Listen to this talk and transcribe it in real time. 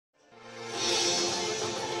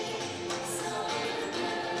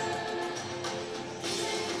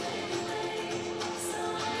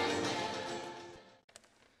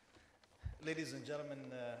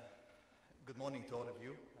gentlemen, good morning to all of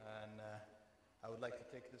you. And I would like to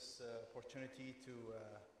take this opportunity to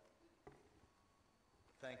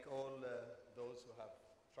thank all those who have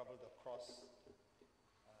traveled across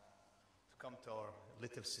to come to our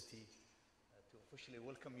little city to officially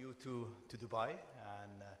welcome you to Dubai.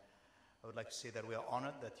 And I would like to say that we are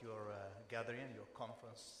honored that your gathering, your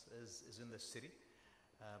conference is in this city.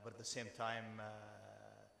 But at the same time,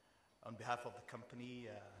 on behalf of the company,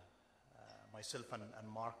 myself and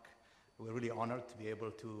Mark, we're really honored to be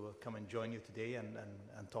able to come and join you today and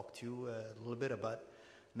talk to you a little bit about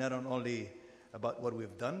not only about what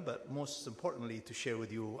we've done, but most importantly to share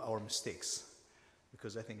with you our mistakes,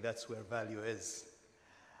 because I think that's where value is.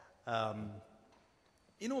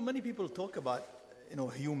 Many people talk about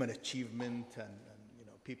human achievement and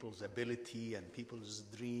people's ability and people's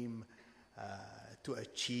dream to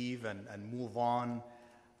achieve and move on.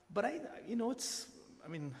 But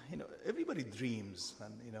everybody dreams,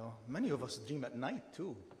 and many of us dream at night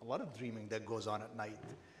too. A lot of dreaming that goes on at night.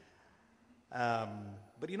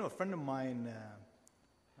 But a friend of mine,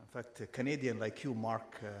 in fact, a Canadian like you,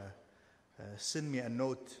 Mark, sent me a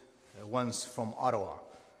note once from Ottawa.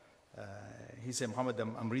 He said, Mohamed,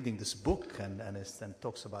 I'm reading this book and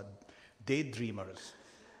talks about daydreamers.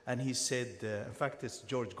 And he said, in fact, it's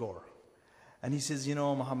George Gore. And he says,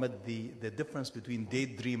 Mohammed, the difference between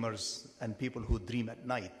daydreamers and people who dream at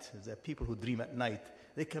night is that people who dream at night,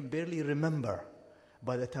 they can barely remember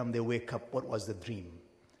by the time they wake up what was the dream.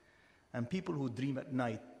 And people who dream at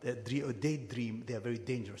night, daydream, they are very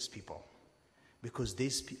dangerous people, because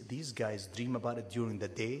these guys dream about it during the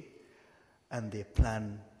day and they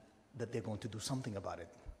plan that they're going to do something about it.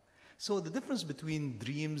 So the difference between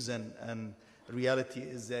dreams and reality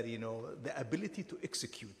is that, the ability to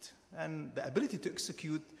execute. And the ability to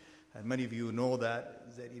execute, and many of you know that,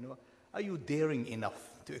 is that, are you daring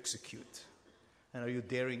enough to execute? And are you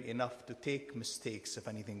daring enough to take mistakes if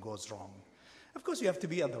anything goes wrong? Of course, you have to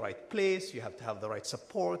be at the right place. You have to have the right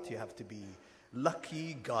support. You have to be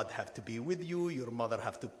lucky. God have to be with you. Your mother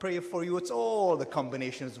have to pray for you. It's all the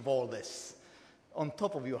combinations of all this, on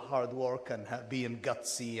top of your hard work and being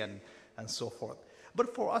gutsy and so forth.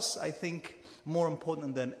 But for us, I think more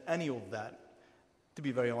important than any of that, to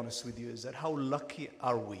be very honest with you, is that how lucky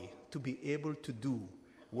are we to be able to do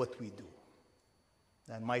what we do.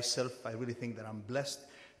 And myself, I really think that I'm blessed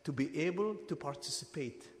to be able to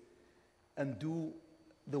participate and do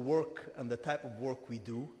the work and the type of work we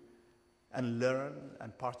do, and learn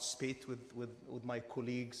and participate with my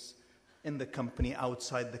colleagues in the company,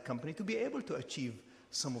 outside the company, to be able to achieve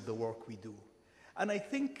some of the work we do. And I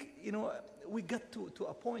think, we got to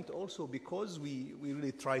a point also, because we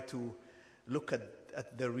really try to look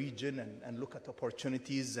at the region and look at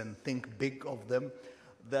opportunities and think big of them,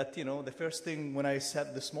 that, the first thing when I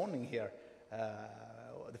sat this morning here,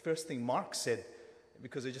 the first thing Mark said,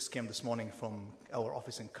 because I just came this morning from our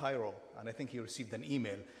office in Cairo, and I think he received an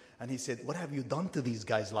email, and he said, what have you done to these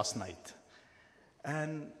guys last night?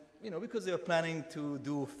 And, because they were planning to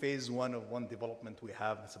do phase one of one development we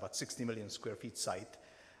have, it's about 60 million square feet site.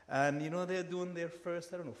 And, they're doing their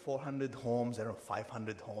first, 400 homes,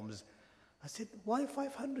 500 homes. I said, why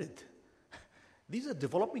 500? These are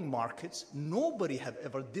developing markets. Nobody have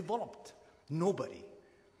ever developed. Nobody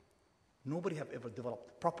have ever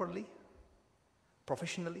developed properly,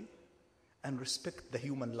 professionally, and respect the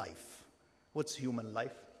human life. What's human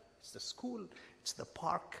life? It's the school, it's the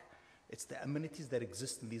park, it's the amenities that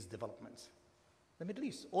exist in these developments. The Middle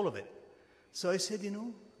East, all of it. So I said,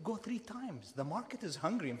 go 3 times. The market is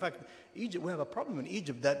hungry. In fact, Egypt, we have a problem in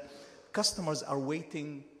Egypt that customers are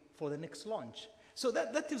waiting for the next launch. So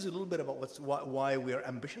that tells you a little bit about why we are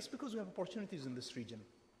ambitious, because we have opportunities in this region.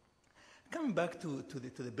 Coming back to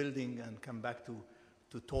the building and come back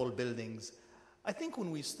to tall buildings, I think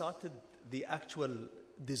when we started the actual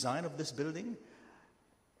design of this building,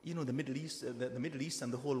 the Middle East, the Middle East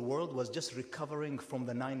and the whole world was just recovering from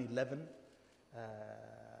the 9/11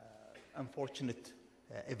 unfortunate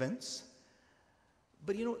events.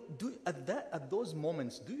 But at those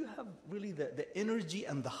moments, do you have really the energy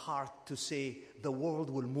and the heart to say the world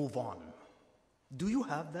will move on? Do you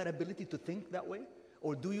have that ability to think that way?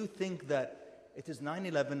 Or do you think that it is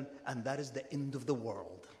 9/11 and that is the end of the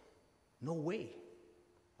world? No way.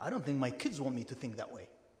 I don't think my kids want me to think that way.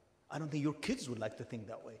 I don't think your kids would like to think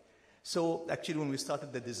that way. So actually, when we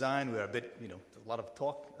started the design, we were a bit, a lot of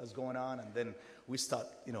talk was going on, and then we start,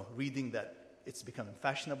 reading that it's becoming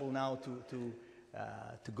fashionable now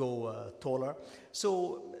to go taller.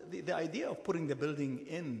 So the idea of putting the building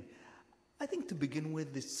in, I think to begin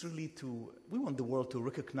with, is really we want the world to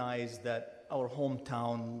recognize that our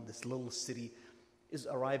hometown, this little city, is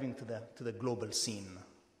arriving to the global scene.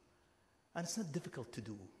 And it's not difficult to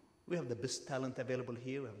do. We have the best talent available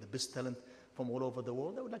here. We have the best talent from all over the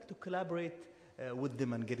world. I would like to collaborate with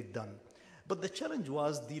them and get it done. But the challenge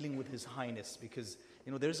was dealing with His Highness, because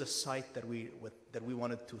there's a site that we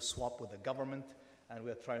wanted to swap with the government, and we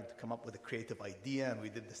were trying to come up with a creative idea, and we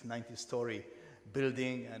did this 90-story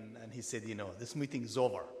building, and he said, this meeting is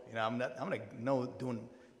over. I'm not doing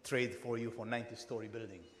trade for you for 90-story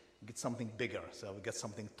building. Get something bigger. So we got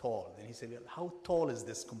something tall. Then he said, well, how tall is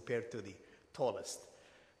this compared to the tallest?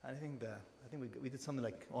 And I think we did something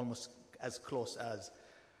like almost as close as,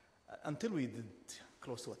 until we did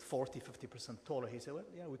close to 40, 50% taller. He said, well,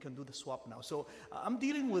 yeah, we can do the swap now. So I'm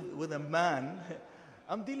dealing with a man,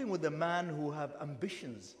 who have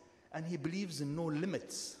ambitions, and he believes in no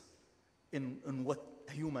limits in what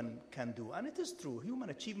a human can do. And it is true. Human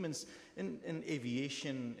achievements in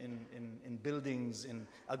aviation, in buildings, in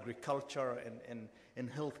agriculture, in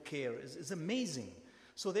healthcare is amazing.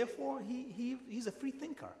 So therefore, he's a free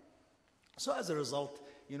thinker. So as a result,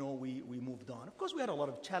 we moved on. Of course, we had a lot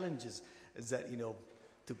of challenges. Is that,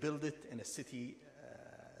 to build it in a city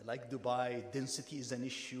like Dubai, density is an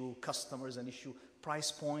issue, customer is an issue,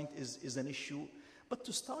 price point is an issue. But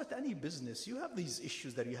to start any business, you have these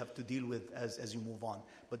issues that you have to deal with as you move on.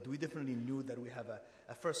 But we definitely knew that we have a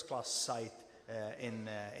first-class site in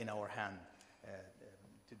our hand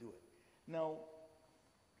to do it. Now,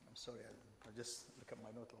 I'm sorry, I'll just look at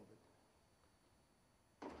my note a little bit.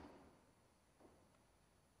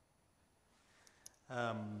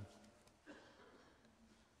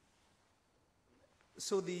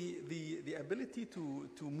 So the ability to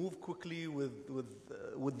move quickly with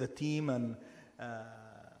the team and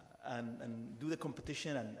do the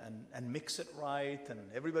competition and mix it right, and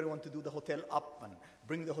everybody want to do the hotel up and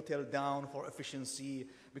bring the hotel down for efficiency,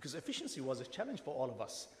 because efficiency was a challenge for all of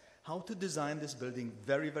us. How to design this building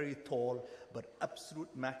very, very tall, but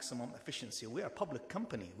absolute maximum efficiency. We are a public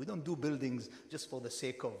company. We don't do buildings just for the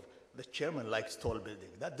sake of the chairman likes tall building.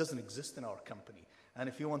 That doesn't exist in our company. And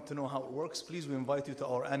if you want to know how it works, please, we invite you to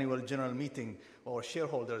our annual general meeting of our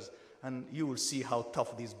shareholders, and you will see how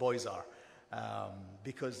tough these boys are.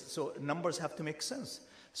 So numbers have to make sense.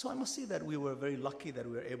 So I must say that we were very lucky that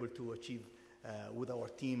we were able to achieve with our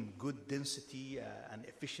team good density and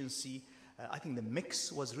efficiency. I think the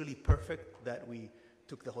mix was really perfect, that we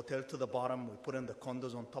took the hotel to the bottom, we put in the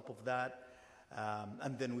condos on top of that,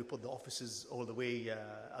 and then we put the offices all the way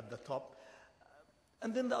at the top.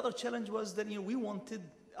 And then the other challenge was that we wanted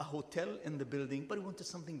a hotel in the building, but we wanted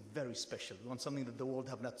something very special. We want something that the world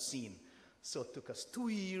have not seen. So it took us 2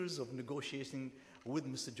 years of negotiating with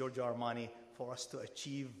Mr. Giorgio Armani for us to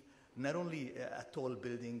achieve not only a tall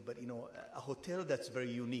building, but a hotel that's very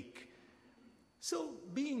unique. So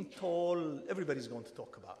being tall, everybody's going to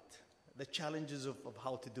talk about the challenges of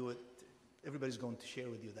how to do it. Everybody's going to share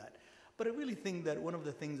with you that. But I really think that one of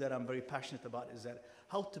the things that I'm very passionate about is that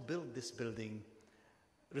how to build this building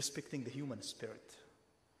respecting the human spirit,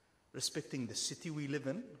 respecting the city we live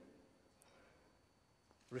in,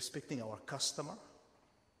 respecting our customer,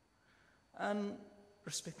 and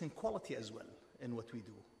respecting quality as well in what we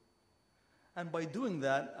do. And by doing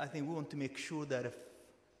that, I think we want to make sure that if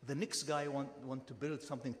the next guy want to build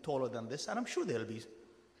something taller than this, and I'm sure there'll be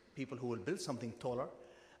people who will build something taller,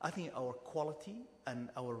 I think our quality and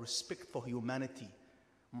our respect for humanity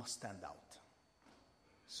must stand out.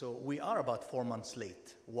 So we are about 4 months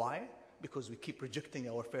late. Why? Because we keep rejecting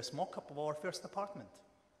our first mock-up of our first apartment.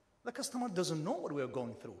 The customer doesn't know what we are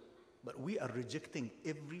going through, but we are rejecting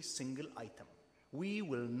every single item. We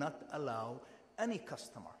will not allow any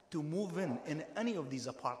customer to move in any of these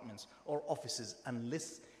apartments or offices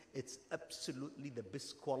unless it's absolutely the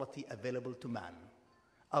best quality available to man.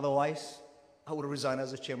 Otherwise, I will resign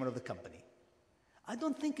as the chairman of the company. I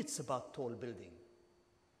don't think it's about tall building.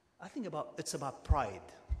 I think it's about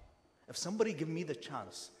pride. If somebody give me the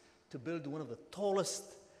chance to build one of the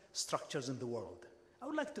tallest structures in the world, I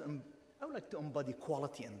would like to embody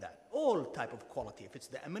quality in that, all type of quality. If it's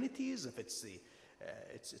the amenities, if it's the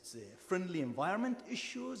friendly environment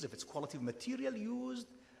issues, if it's quality of material used.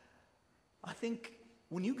 I think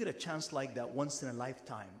when you get a chance like that once in a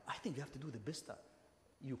lifetime, I think you have to do the best that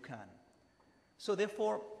you can. So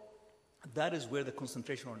therefore, that is where the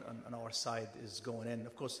concentration on our side is going in.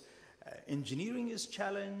 Of course, engineering is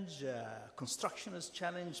challenged, construction is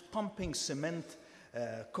challenged, pumping cement,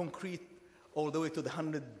 concrete all the way to the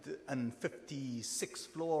 156th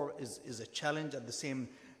floor is a challenge at the same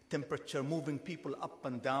temperature, moving people up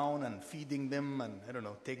and down and feeding them and,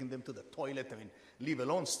 taking them to the toilet. Leave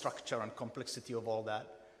alone structure and complexity of all that.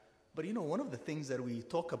 But one of the things that we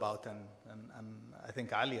talk about, and I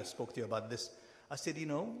think Ali spoke to you about this, I said,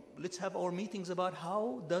 let's have our meetings about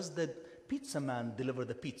how does the pizza man deliver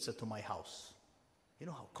the pizza to my house. You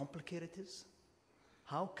know how complicated it is?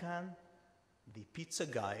 How can the pizza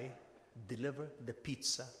guy deliver the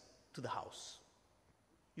pizza to the house?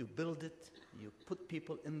 You build it, you put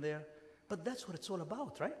people in there, but that's what it's all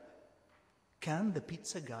about, right? Can the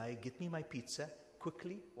pizza guy get me my pizza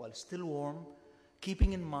quickly while still warm,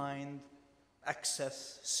 keeping in mind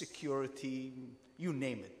access, security, you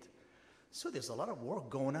name it. So there's a lot of work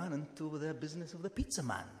going on into the business of the pizza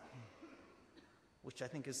man, which I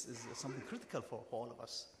think is something critical for all of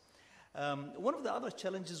us. One of the other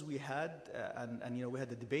challenges we had, and we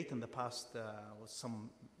had a debate in the past with some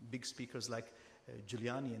big speakers like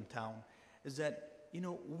Giuliani in town, is that,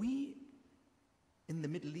 we in the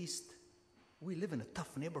Middle East, we live in a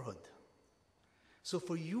tough neighborhood. So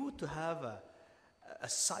for you to have a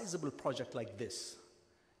sizable project like this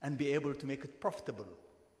and be able to make it profitable,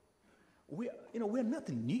 we're not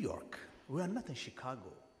in New York, we are not in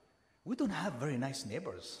Chicago. We don't have very nice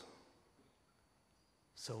neighbors.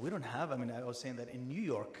 So we don't have, I was saying that in New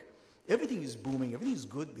York, everything is booming, everything is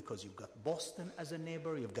good because you've got Boston as a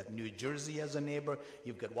neighbor, you've got New Jersey as a neighbor,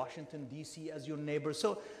 you've got Washington, D.C. as your neighbor.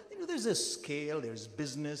 So, there's a scale, there's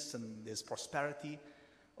business, and there's prosperity.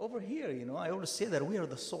 Over here, I always say that we are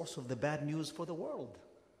the source of the bad news for the world.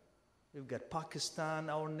 We've got Pakistan,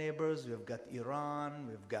 our neighbors, we've got Iran,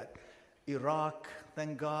 we've got Iraq,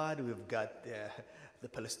 thank God, we've got the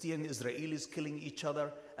Palestinian Israelis killing each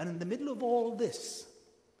other. And in the middle of all this,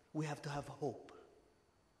 we have to have hope.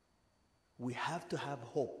 We have to have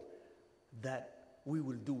hope that we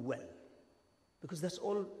will do well, because that's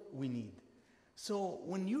all we need. So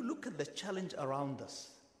when you look at the challenge around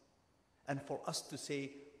us, and for us to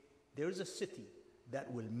say, there is a city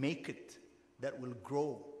that will make it, that will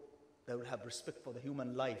grow, that will have respect for the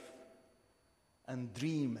human life, and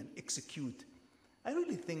dream and execute, I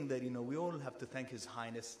really think that, we all have to thank His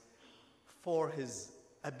Highness for his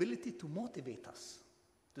ability to motivate us,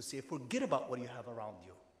 to say, forget about what you have around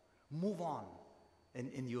you. Move on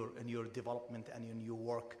in your development and in your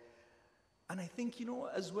work. And I think,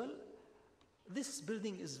 as well, this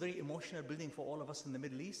building is very emotional building for all of us in the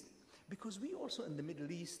Middle East, because we also in the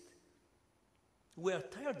Middle East, we are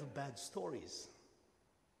tired of bad stories.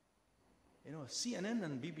 CNN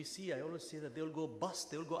and BBC, I always say that they'll go bust,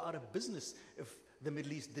 they'll go out of business if the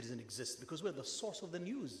Middle East doesn't exist, because we're the source of the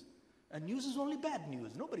news. And news is only bad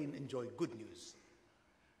news. Nobody enjoys good news.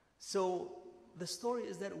 So the story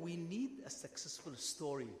is that we need a successful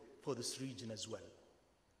story for this region as well.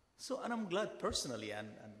 So, and I'm glad personally and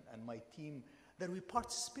my team that we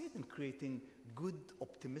participate in creating good,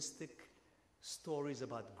 optimistic stories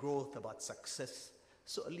about growth, about success.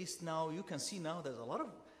 So at least now, you can see now there's a lot of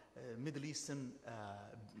Middle Eastern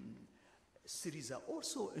cities are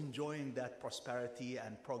also enjoying that prosperity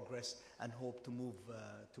and progress and hope to move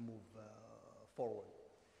forward.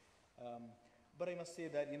 But I must say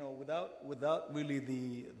that, without really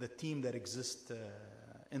the team that exists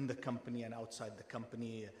in the company and outside the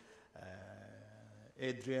company,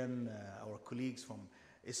 Adrian, our colleagues from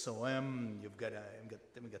SOM, you've got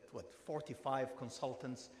 45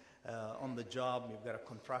 consultants on the job. You've got a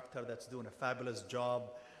contractor that's doing a fabulous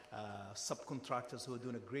job, subcontractors who are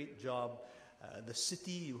doing a great job, the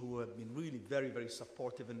city who have been really very, very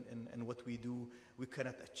supportive in what we do. We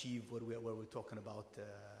cannot achieve what we're talking about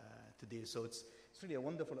today. So it's really a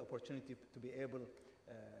wonderful opportunity to be able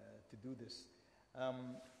to do this.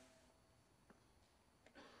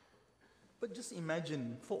 But just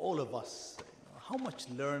imagine for all of us, how much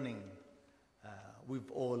learning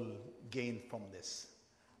we've all gained from this.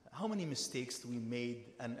 How many mistakes we made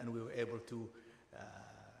and we were able to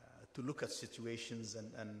look at situations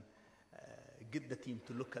and get the team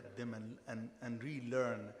to look at them and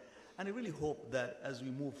relearn. And I really hope that as we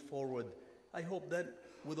move forward, I hope that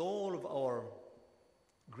with all of our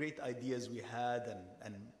great ideas we had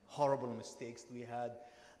and horrible mistakes we had,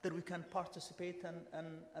 that we can participate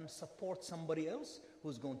and support somebody else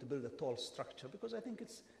who's going to build a tall structure. Because I think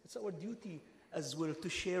it's our duty as well to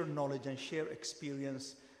share knowledge and share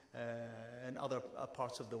experience in other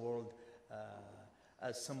parts of the world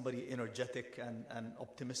as somebody energetic and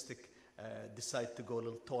optimistic decide to go a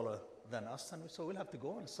little taller than us. And so we'll have to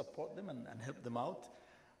go and support them and help them out.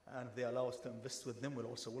 And if they allow us to invest with them, we'll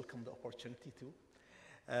also welcome the opportunity too.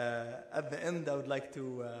 At the end, I would like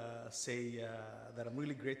to say that I'm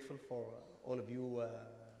really grateful for all of you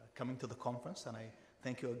coming to the conference, and I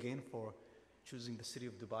thank you again for choosing the city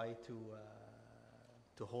of Dubai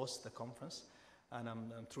to host the conference. And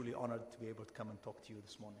I'm truly honored to be able to come and talk to you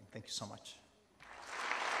this morning. Thank you so much.